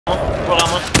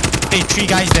Hey, 3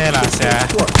 guys there lah, sia.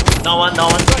 Down one.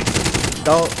 Down.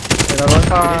 Another one.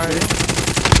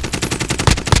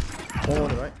 Oh,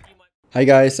 right. Hi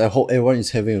guys, I hope everyone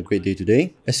is having a great day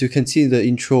today. As you can see in the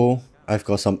intro, I've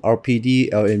got some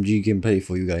RPD LMG gameplay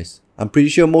for you guys. I'm pretty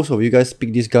sure most of you guys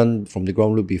picked this gun from the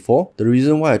ground loop before. The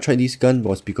reason why I tried this gun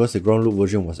was because the ground loop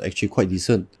version was actually quite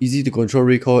decent. Easy to control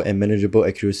recoil and manageable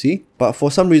accuracy. But for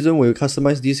some reason when you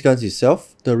customize these guns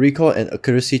itself, the recoil and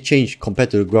accuracy changed compared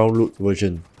to the ground loop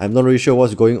version. I'm not really sure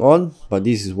what's going on, but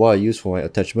this is what I use for my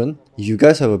attachment. If you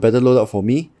guys have a better loadout for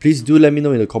me, please do let me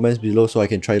know in the comments below so I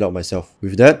can try it out myself.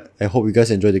 With that, I hope you guys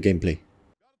enjoy the gameplay.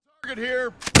 Target here.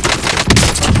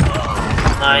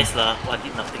 Nice lah, I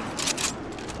did nothing.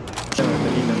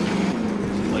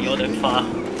 Oh, you're that far.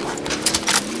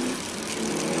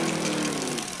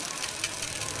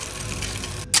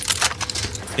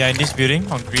 Yeah, in this building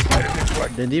on green.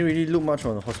 They didn't really look much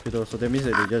on the hospital, so that means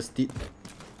that they just did.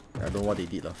 I don't know what they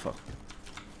did lah, fuck.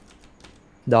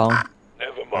 Down.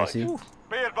 Never I mind. see.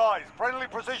 Be advised, friendly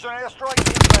precision airstrike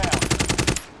inbound.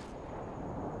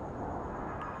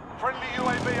 Friendly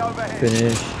UAV overhead.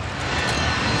 Finish.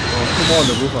 Oh, 2 more on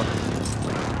the roof.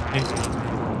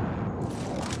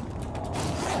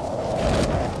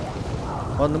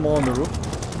 One more on the roof.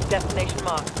 Destination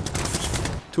marked.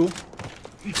 2.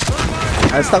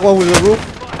 I stuck one with the roof.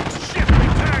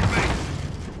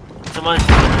 Someone.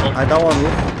 I down one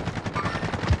roof.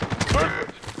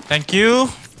 Thank you.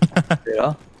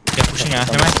 Yeah. They're pushing ah.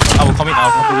 Never mind. I will commit.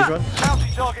 Finish one. Bounty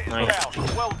target Nice.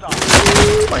 inbound. Well done.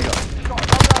 Oh my god. Got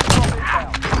another drop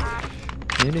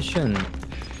inbound. Munition.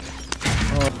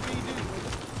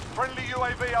 Friendly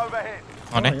UAV overhead.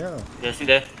 On there. Yeah. Yeah, see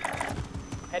there.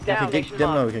 Head We down. can get Nation them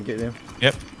now, marked. we can get them.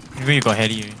 Yep. Maybe you got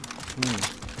heli.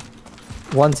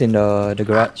 One's in the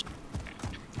garage.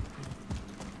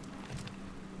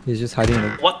 He's just hiding in the...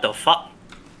 What the fuck?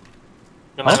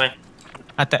 Never mind.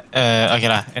 Okay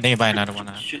lah. And then you buy another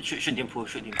one. Shoot him pull.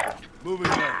 Moving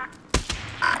on.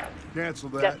 Cancel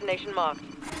that. Destination marked.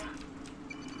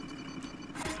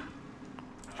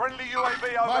 Friendly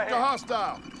UAV Mark overhead. the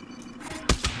hostile.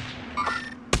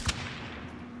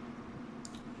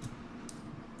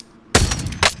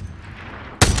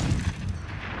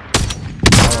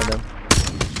 All of them.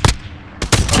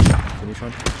 Finish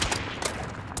one.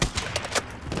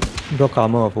 Broke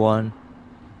armor of one.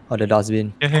 Or the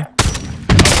dustbin. Yeah.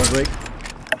 One break.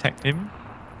 Attack him.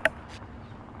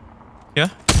 Yeah.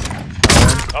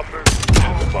 Upper.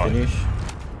 Never mind. Finish.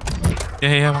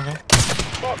 Yeah. One guy.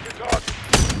 Mark the target.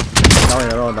 Down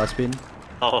and around dustbin.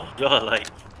 Oh, you're like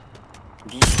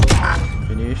these.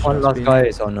 Finish. One last dustbin. guy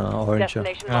is on orange.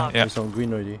 Destination Yeah. marked. Yeah. He's on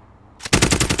green already.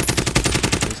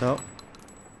 He's out.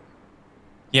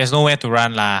 He has nowhere to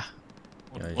run lah.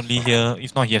 Yeah, he's Only here.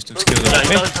 If not, he has to steal the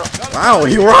Yeah, wall. it's Wow,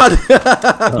 he run!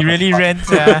 He really ran.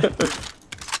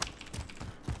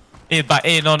 But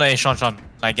no, Sean.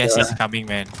 I guess he's coming,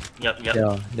 man. Yep.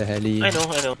 Yeah, the heli. I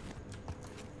know.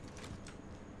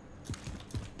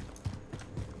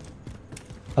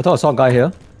 I thought I saw a guy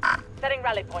here. Setting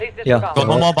rally point. Please Yeah. disregard. Got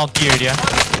one more bounty already.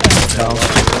 Down.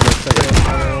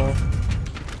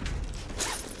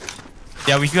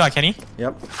 Yeah, with you, Kenny.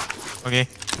 Yep. Okay.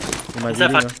 In my Is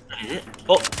that building. fun? Is it?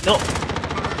 Oh, no.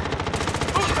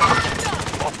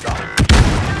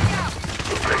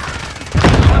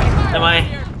 Never mind.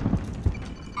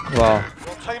 Wow.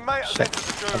 Your teammate has Shit. entered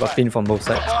the I got gulag. pinned from both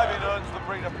sides. Surviving earns them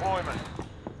redeployment.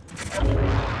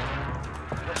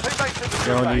 Your teammates in the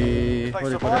They're on gulag. the... If What they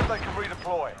do you call survive, that? they can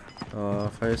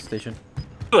redeploy. Fire station.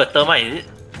 Do a thermite, is it?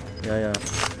 Yeah.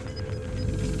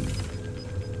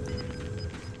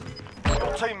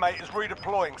 Your teammate is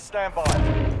redeploying. Stand by.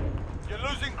 You're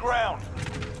losing ground.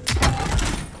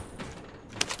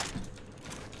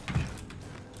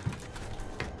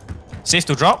 Safe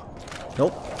to drop.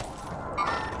 Nope.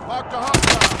 Mark the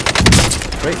hostile.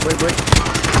 Break.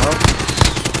 Out.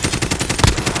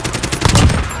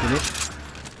 Finish.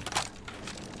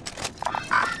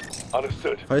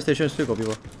 Understood. Fire station still got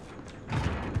people.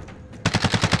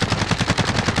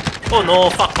 Oh no,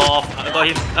 fuck off. I got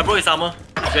him. I broke his armor.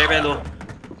 It's very low.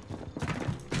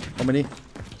 How many?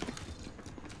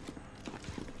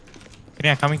 Kenny,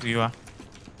 I'm coming to you. Your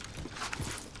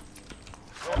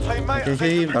teammate I can has hear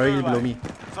him entered the directly gulag. below me.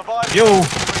 Survive. Yo.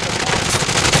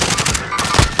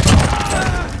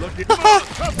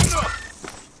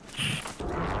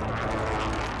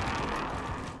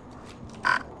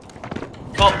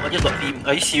 Oh, I just got beam.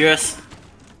 Are you serious?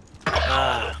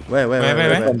 Ah. Where?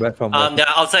 From back, from back. They're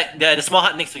outside. They're at the small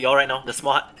hut next to you all right now. The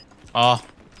small hut. Oh.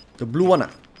 The blue one.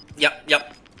 Yep.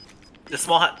 The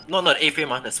small hut. No, not the A-frame,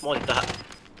 the small little hut.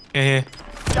 Yeah.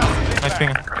 Nice ping.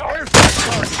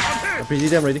 RPD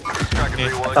them ready.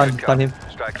 Stun him.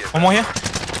 One more here.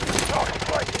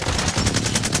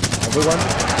 Everyone.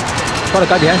 Got a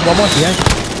guy behind. One more behind.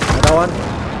 Another one.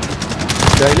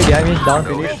 Directly behind me. Down.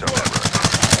 Finish.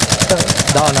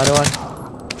 Down another one.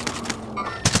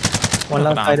 One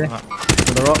last side there.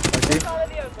 On the rock, I see.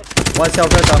 One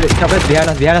self-rest up. Sharpen behind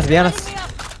us. Dead.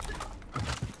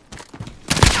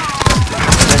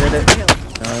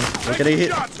 We're getting hit.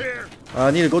 Shots here.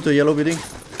 I need to go to the yellow building.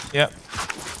 Yep.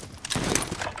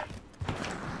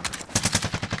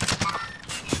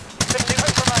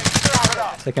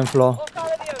 Second floor.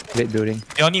 Red building.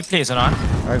 You all need plates or not?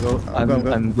 I go. I'm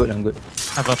good. I'm good. I'm good.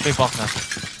 I have a plate box now.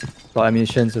 Got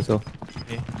ammunitions also.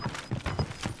 Okay.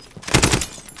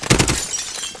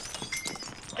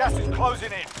 Gas is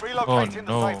closing in. Relocating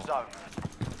Oh, no. the safe zone.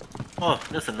 Oh,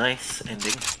 that's a nice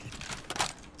ending.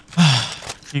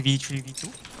 3v2.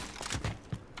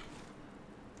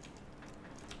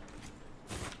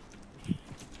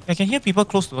 I can hear people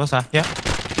close to us. Yeah.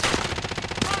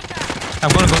 I'm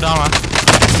gonna go down.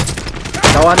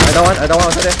 I don't want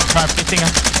outside there. I'm fitting.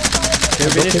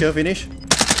 Can you finish?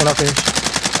 Cannot finish.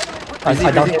 I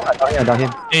down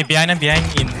him. Hey, behind in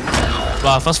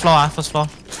first floor. First floor.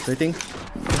 Waiting.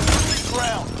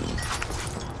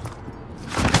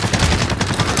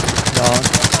 Down.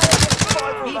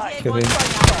 Kill him.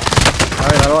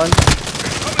 Alright, another one.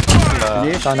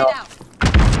 Finish. Stun out.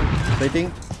 Waiting.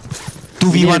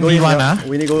 2v1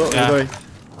 We need to go. Yeah.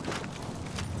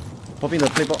 Pop in the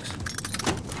play box.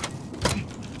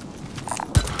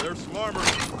 There's some armor.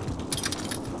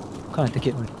 Can't take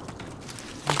it.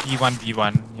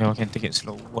 2v1. You can take it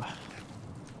slow.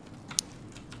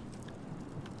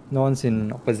 No one's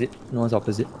in opposite. No one's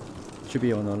opposite. Should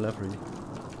be on our left already.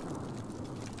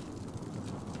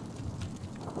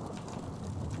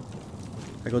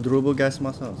 I got durable gas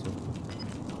mask now, so.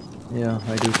 Yeah,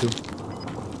 I do too.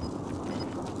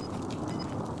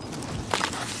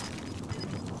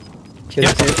 Kill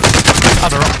Yep. it.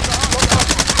 Other rock.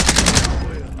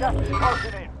 Gas is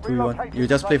closing in. 2v1. You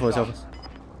just play for yourself.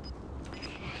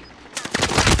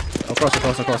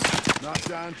 Across. Not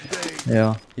down today.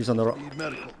 Yeah. He's on the rock. Need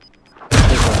medical.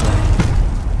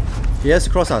 He has to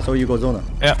cross, so you go zone.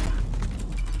 Yeah.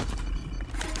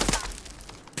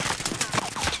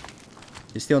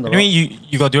 He's still on the Anyway, rock.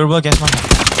 you got durable gas mask.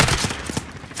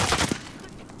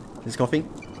 He's coughing.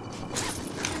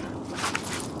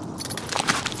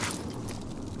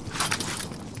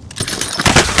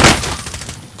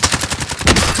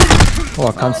 Oh,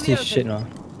 I can't see shit now.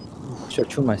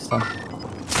 Should shoot my stun.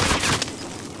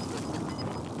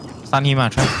 Stun him,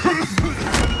 try.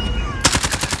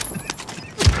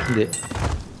 Dead.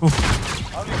 Only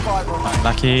 5 remain.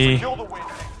 Lucky. Kill the win.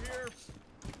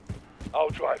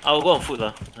 I'll go on foot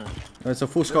lah. It's a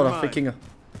full squad, faking.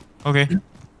 Okay.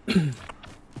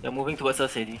 They're moving towards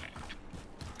us already.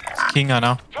 It's king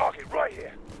now.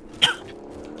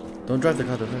 Don't drive the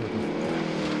car,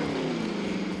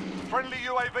 Friendly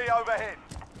UAV overhead.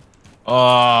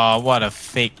 Oh, what a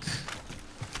fake.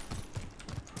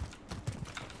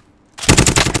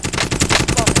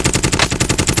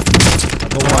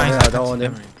 That one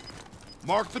there.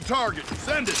 Mark the target.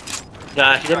 Send it.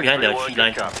 Yeah, hidden behind the tree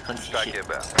line. Can't see shit.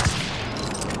 Gas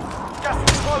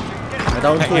is closing. Get I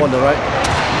down 2 on the right.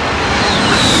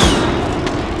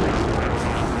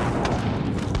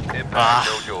 Ah.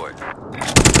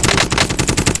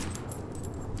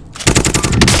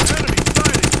 Enemy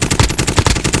sighted.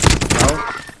 Down.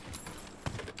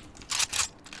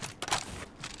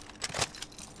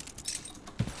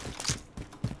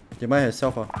 They might have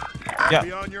self. Yeah.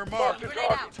 Be on your mark.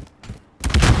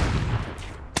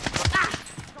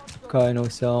 Guy no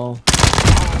cell.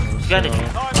 Behind the tree.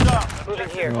 time's up. Moving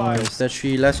here. Nice. That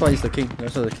tree. Last one is the king.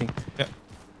 Last one is the king.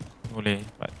 Boleh,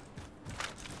 but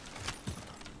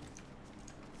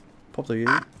Pop the UAV.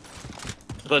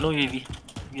 I got no UAV.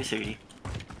 Use already.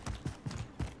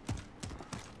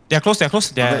 they're close. They're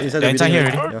Inside the inside here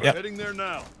building. already. Yeah. Yep. Heading there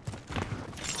now.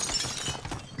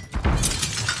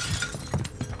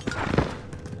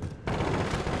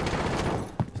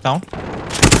 Down.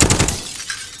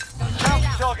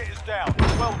 Target is down.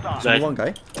 Well done. Only one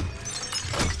guy.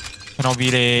 Cannot be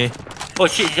the. Oh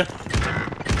shit, yeah.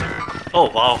 Oh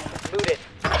wow. Looted.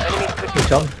 Enemies could Good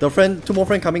job. The friend, 2 more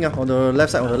friend coming on the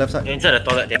left side. They're inside the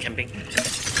toilet, they're camping.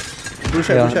 Blue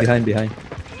shack, Yeah, blue shack. behind.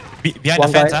 Behind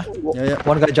One the fence, guy. Yeah.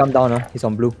 One guy jumped down. He's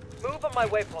on blue. move on my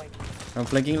waypoint. I'm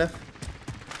flanking left.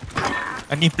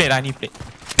 I need plate.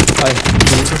 Hi.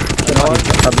 Another one.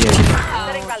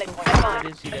 Setting rally point.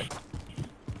 Fine.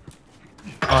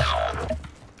 Oh.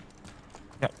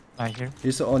 Yep, I hear.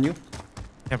 He's on you.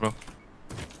 Yeah, bro.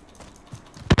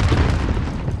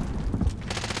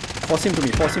 Force him to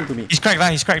me, force him to me. He's cracked,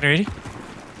 he's cracked already.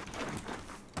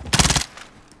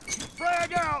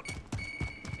 Frag out!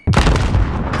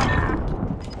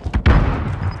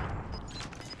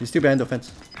 He's still behind the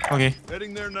fence. Okay.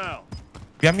 Heading there now.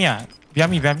 Behind me,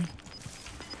 behind me, behind me.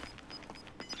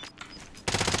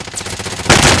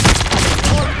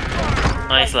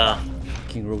 Nice lah.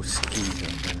 Fucking roll skis.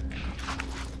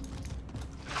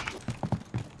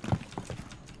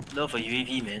 Love for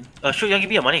UAV, man. Sure, you give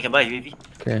me your money, you can buy a UAV.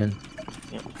 Can.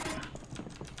 Yeah.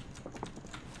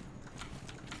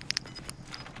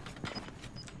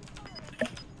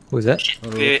 Who's that?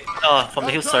 Wait, from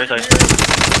the hill, sorry.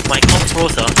 My comp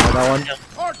froze, That one. Yeah.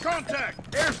 Hard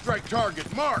contact! Airstrike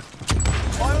target marked!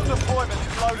 Final deployment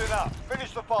is loading up.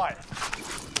 Finish the fight.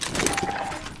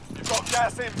 You've got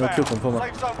gas inbound. No kill confirm.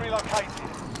 Safe zone relocated.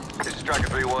 This is Striker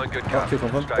 3-1, good No copy. kill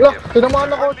confirm. Strike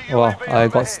in. Wow, I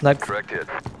got sniped. Correct hit.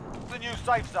 The new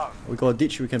safe zone. We got a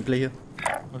ditch we can play here.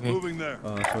 Okay. Moving there.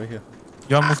 Sorry, here.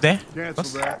 You want to move there? Cancel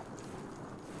First? that.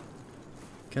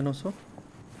 Can also.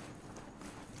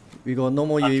 We got no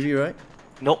more UAV, right?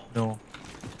 Nope. No.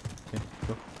 Okay,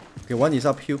 go. Okay, one is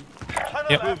up hill. Turn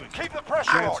Yep. around. Keep the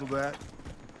pressure Cancel on. that.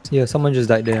 Yeah, someone just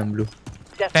died there in blue.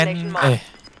 Destination 10, marked.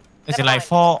 it's in like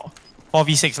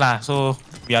 4v6 lah, so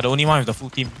we are the only one with the full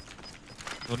team.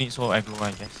 Don't need so aggro,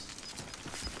 I guess.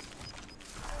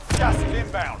 Gas is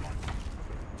inbound.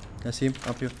 I see him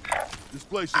up here.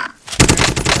 Displacing.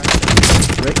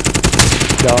 Right.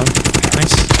 Down.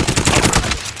 Nice.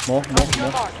 More.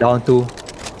 Down 2.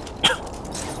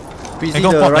 PZ Hey,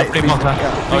 go the pop right. the play PZ, box lah. yeah,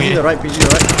 PZ Okay. the right. PZ the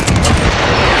right.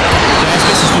 The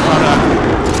airspace is too crowded.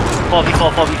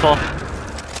 4v4.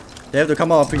 They have to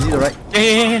come out of PZ the right.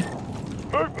 Yeah.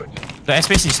 The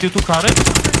airspace is still too crowded.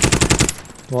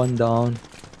 One down.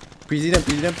 PZ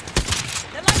them.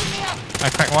 I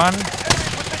cracked one.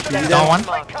 PZ Down them. one.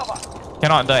 Take cover.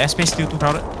 Cannot, the airspace still too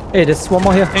crowded. Hey, there's one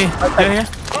more here. Hey, here.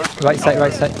 Right side.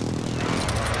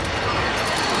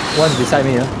 One's beside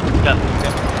me, Yeah.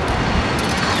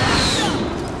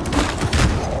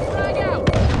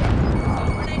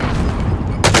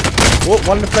 Oh,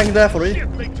 one flank there for you.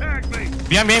 They tagged me!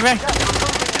 Behind.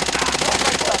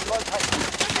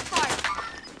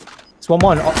 There's one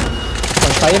more on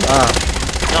Cyan.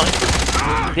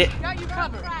 No. Dead.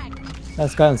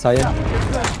 That's guy on Cyan.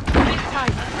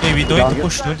 Hey, we don't need to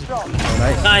push, dude. Oh,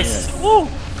 nice. Nice. Woo!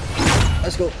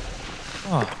 Let's go.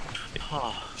 Oh,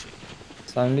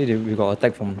 Suddenly we got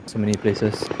attacked from so many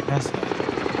places. yes.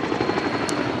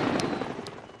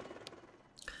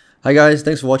 Hi guys,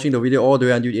 thanks for watching the video all the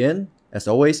way until the end. As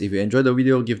always, if you enjoyed the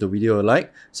video, give the video a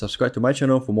like, subscribe to my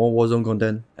channel for more Warzone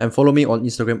content, and follow me on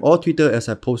Instagram or Twitter as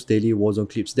I post daily Warzone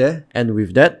clips there. And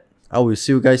with that, I will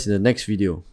see you guys in the next video.